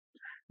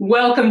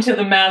Welcome to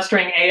the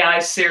Mastering AI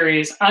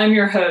series. I'm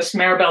your host,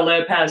 Maribel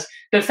Lopez,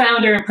 the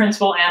founder and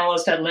principal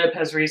analyst at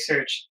Lopez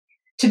Research.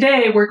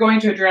 Today, we're going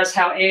to address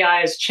how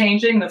AI is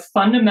changing the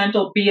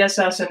fundamental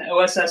BSS and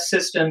OSS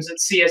systems that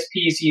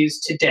CSPs use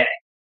today.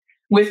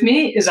 With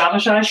me is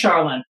Avishai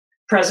Sharlin,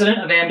 president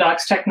of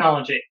Amdocs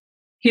Technology.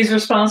 He's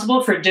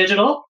responsible for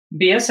digital,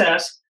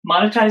 BSS,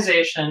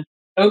 monetization,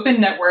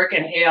 open network,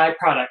 and AI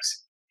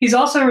products. He's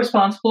also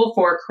responsible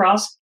for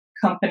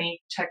cross-company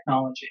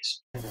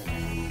technologies.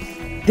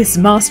 This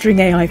Mastering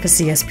AI for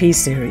CSPs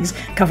series,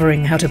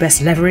 covering how to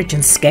best leverage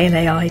and scale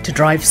AI to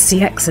drive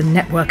CX and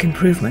network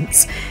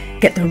improvements,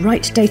 get the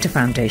right data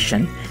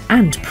foundation,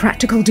 and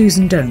practical do's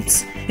and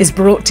don'ts, is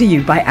brought to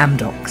you by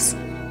Amdocs.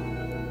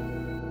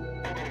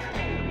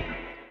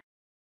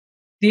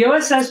 The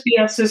OSS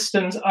BSS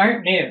systems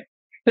aren't new,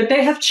 but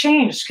they have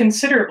changed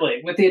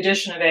considerably with the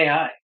addition of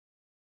AI.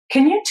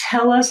 Can you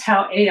tell us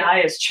how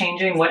AI is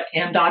changing what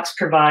Amdocs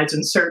provides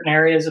in certain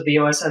areas of the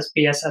OSS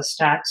BSS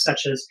stack,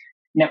 such as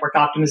network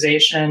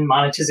optimization,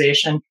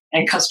 monetization,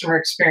 and customer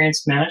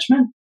experience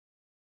management?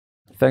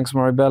 Thanks,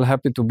 Maribel.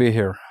 Happy to be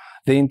here.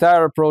 The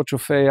entire approach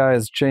of AI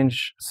has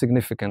changed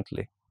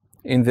significantly.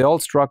 In the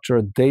old structure,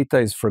 data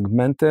is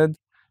fragmented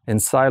and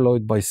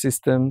siloed by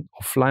system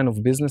of line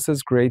of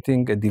businesses,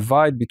 creating a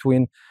divide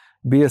between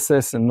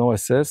BSS and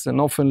OSS, and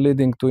often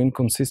leading to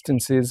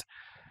inconsistencies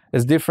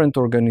as different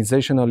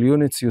organizational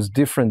units use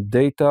different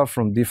data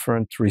from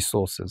different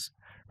resources,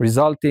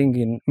 resulting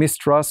in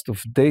mistrust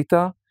of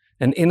data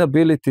and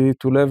inability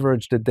to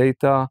leverage the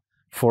data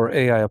for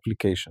AI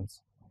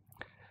applications.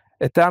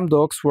 At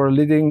Amdocs, we're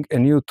leading a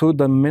new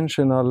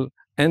two-dimensional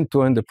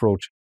end-to-end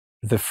approach.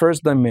 The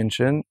first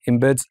dimension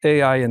embeds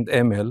AI and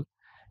ML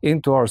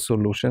into our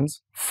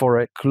solutions for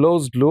a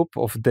closed loop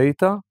of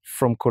data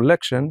from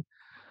collection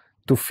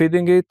to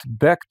feeding it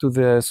back to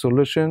the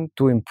solution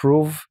to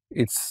improve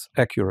its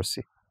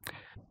accuracy.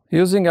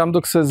 Using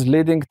Amdocs'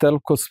 leading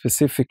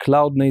telco-specific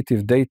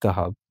cloud-native data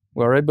hub,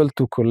 we're able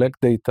to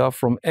collect data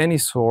from any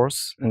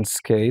source and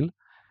scale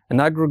and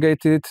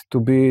aggregate it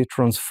to be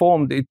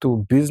transformed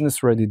into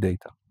business-ready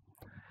data.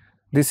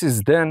 This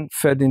is then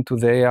fed into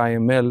the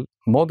AI-ML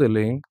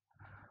modeling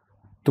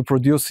to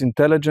produce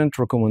intelligent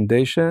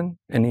recommendation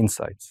and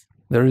insights.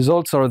 The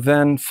results are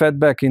then fed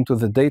back into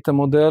the data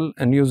model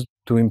and used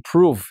to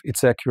improve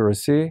its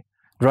accuracy,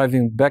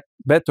 driving back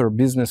better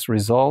business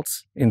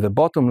results. In the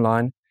bottom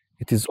line,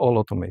 it is all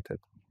automated.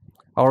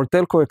 Our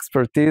telco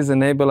expertise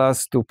enables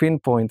us to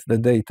pinpoint the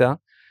data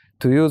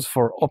to use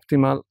for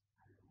optimal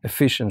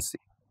efficiency.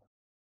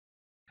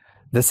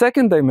 The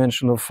second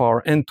dimension of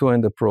our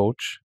end-to-end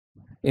approach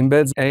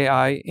embeds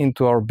AI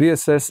into our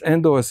BSS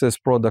and OSS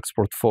products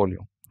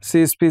portfolio.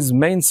 CSP's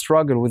main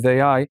struggle with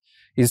AI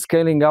is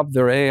scaling up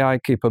their AI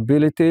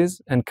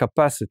capabilities and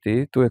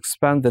capacity to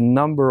expand the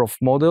number of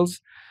models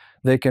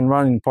they can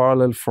run in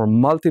parallel for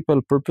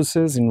multiple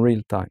purposes in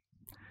real time.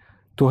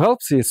 To help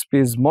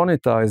CSPs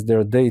monetize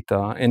their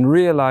data and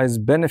realize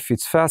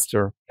benefits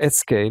faster at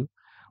scale,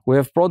 we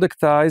have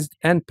productized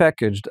and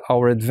packaged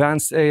our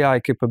advanced AI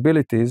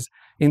capabilities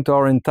into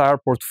our entire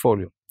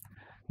portfolio.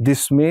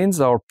 This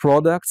means our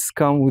products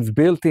come with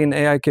built-in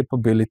AI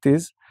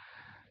capabilities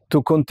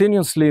to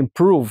continuously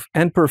improve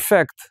and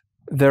perfect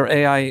their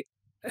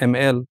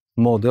AI-ML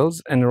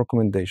models and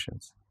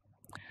recommendations.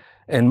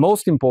 And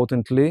most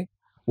importantly,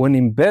 when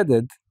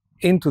embedded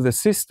into the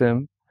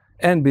system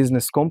and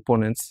business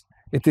components,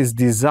 it is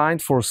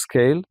designed for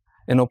scale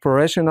and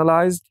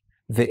operationalized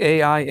the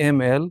AI,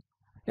 ML,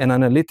 and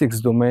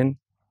analytics domain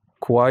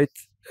quite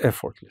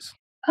effortless.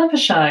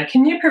 Avishai,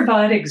 can you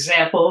provide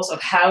examples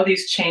of how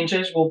these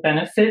changes will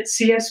benefit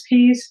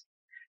CSPs?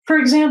 For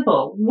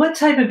example, what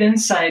type of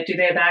insight do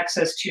they have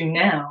access to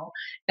now,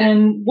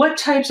 and what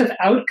types of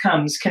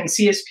outcomes can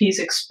CSPs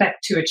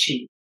expect to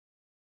achieve?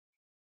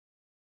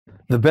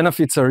 The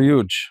benefits are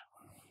huge.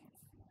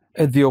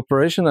 At the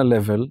operational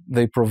level,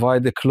 they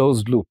provide a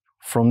closed loop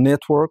from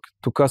network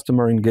to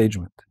customer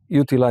engagement,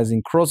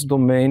 utilizing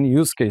cross-domain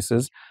use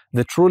cases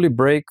that truly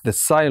break the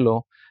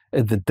silo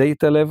at the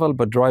data level,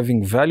 but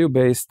driving value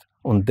based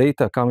on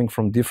data coming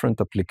from different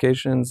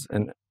applications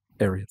and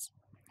areas.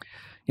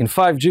 In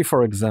 5G,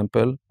 for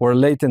example, where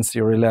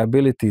latency,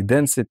 reliability,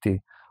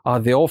 density are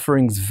the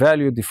offering's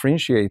value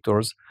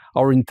differentiators,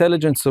 our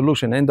intelligent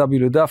solution,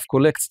 NWDAF,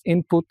 collects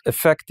input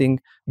affecting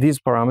these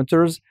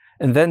parameters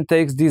and then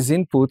takes these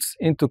inputs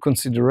into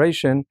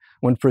consideration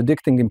when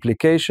predicting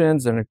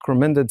implications and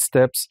recommended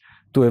steps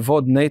to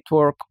avoid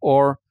network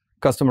or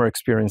customer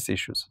experience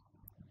issues.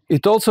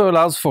 It also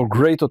allows for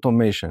great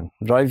automation,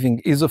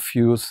 driving ease of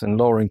use and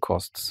lowering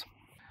costs.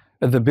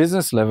 At the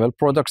business level,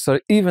 products are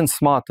even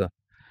smarter.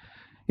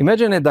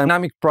 Imagine a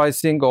dynamic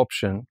pricing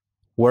option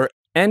where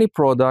any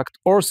product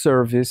or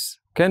service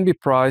can be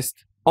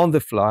priced on the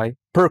fly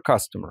per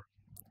customer.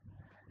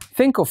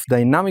 Think of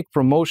dynamic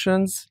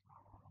promotions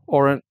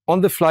or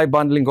on-the-fly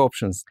bundling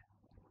options.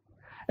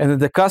 And at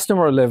the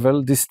customer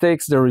level, this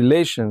takes the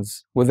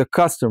relations with the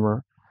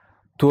customer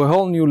to a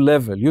whole new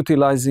level,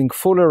 utilizing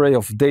full array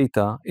of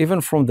data, even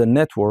from the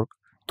network,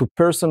 to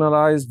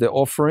personalize the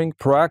offering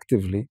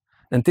proactively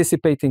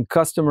anticipating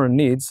customer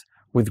needs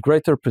with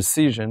greater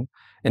precision,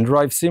 and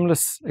drive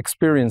seamless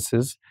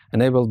experiences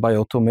enabled by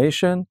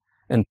automation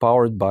and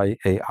powered by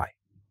AI.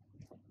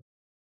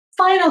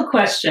 Final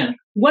question.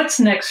 What's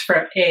next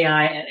for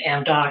AI at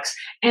Amdocs,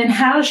 and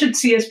how should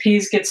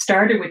CSPs get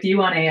started with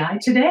you on AI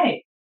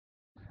today?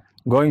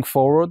 Going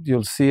forward,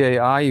 you'll see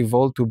AI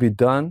evolve to be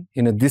done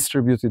in a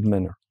distributed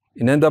manner.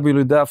 In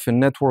NWDAF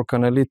and network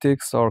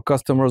analytics, our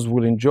customers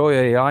will enjoy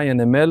AI and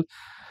ML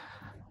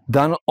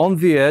done on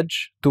the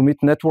edge to meet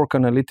network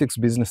analytics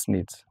business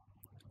needs.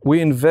 We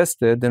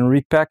invested and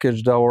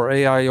repackaged our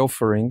AI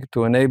offering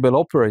to enable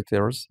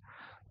operators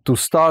to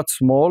start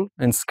small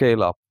and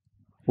scale up.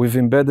 We've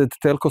embedded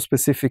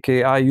telco-specific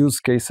AI use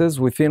cases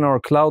within our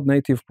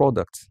cloud-native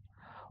products.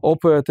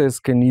 Operators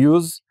can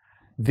use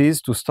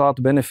these to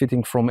start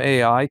benefiting from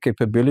AI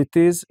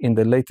capabilities in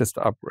the latest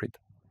upgrade.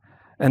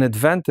 An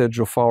advantage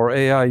of our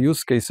AI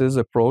use cases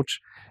approach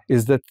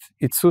is that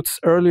it suits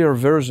earlier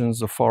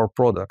versions of our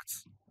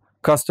products.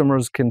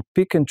 Customers can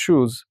pick and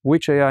choose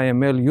which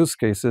AI/ML use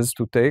cases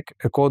to take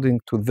according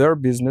to their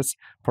business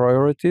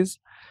priorities,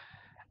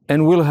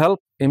 and will help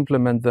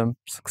implement them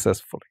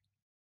successfully.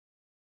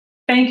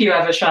 Thank you,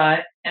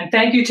 Avishai, and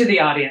thank you to the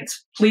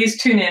audience.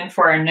 Please tune in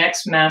for our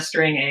next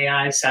Mastering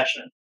AI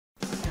session.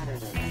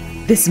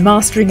 This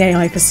Mastering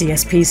AI for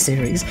CSPs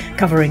series,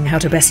 covering how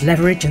to best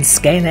leverage and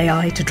scale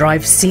AI to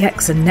drive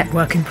CX and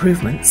network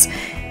improvements,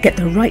 get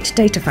the right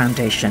data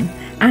foundation,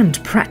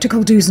 and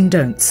practical do's and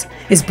don'ts,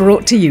 is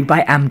brought to you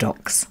by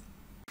Amdocs.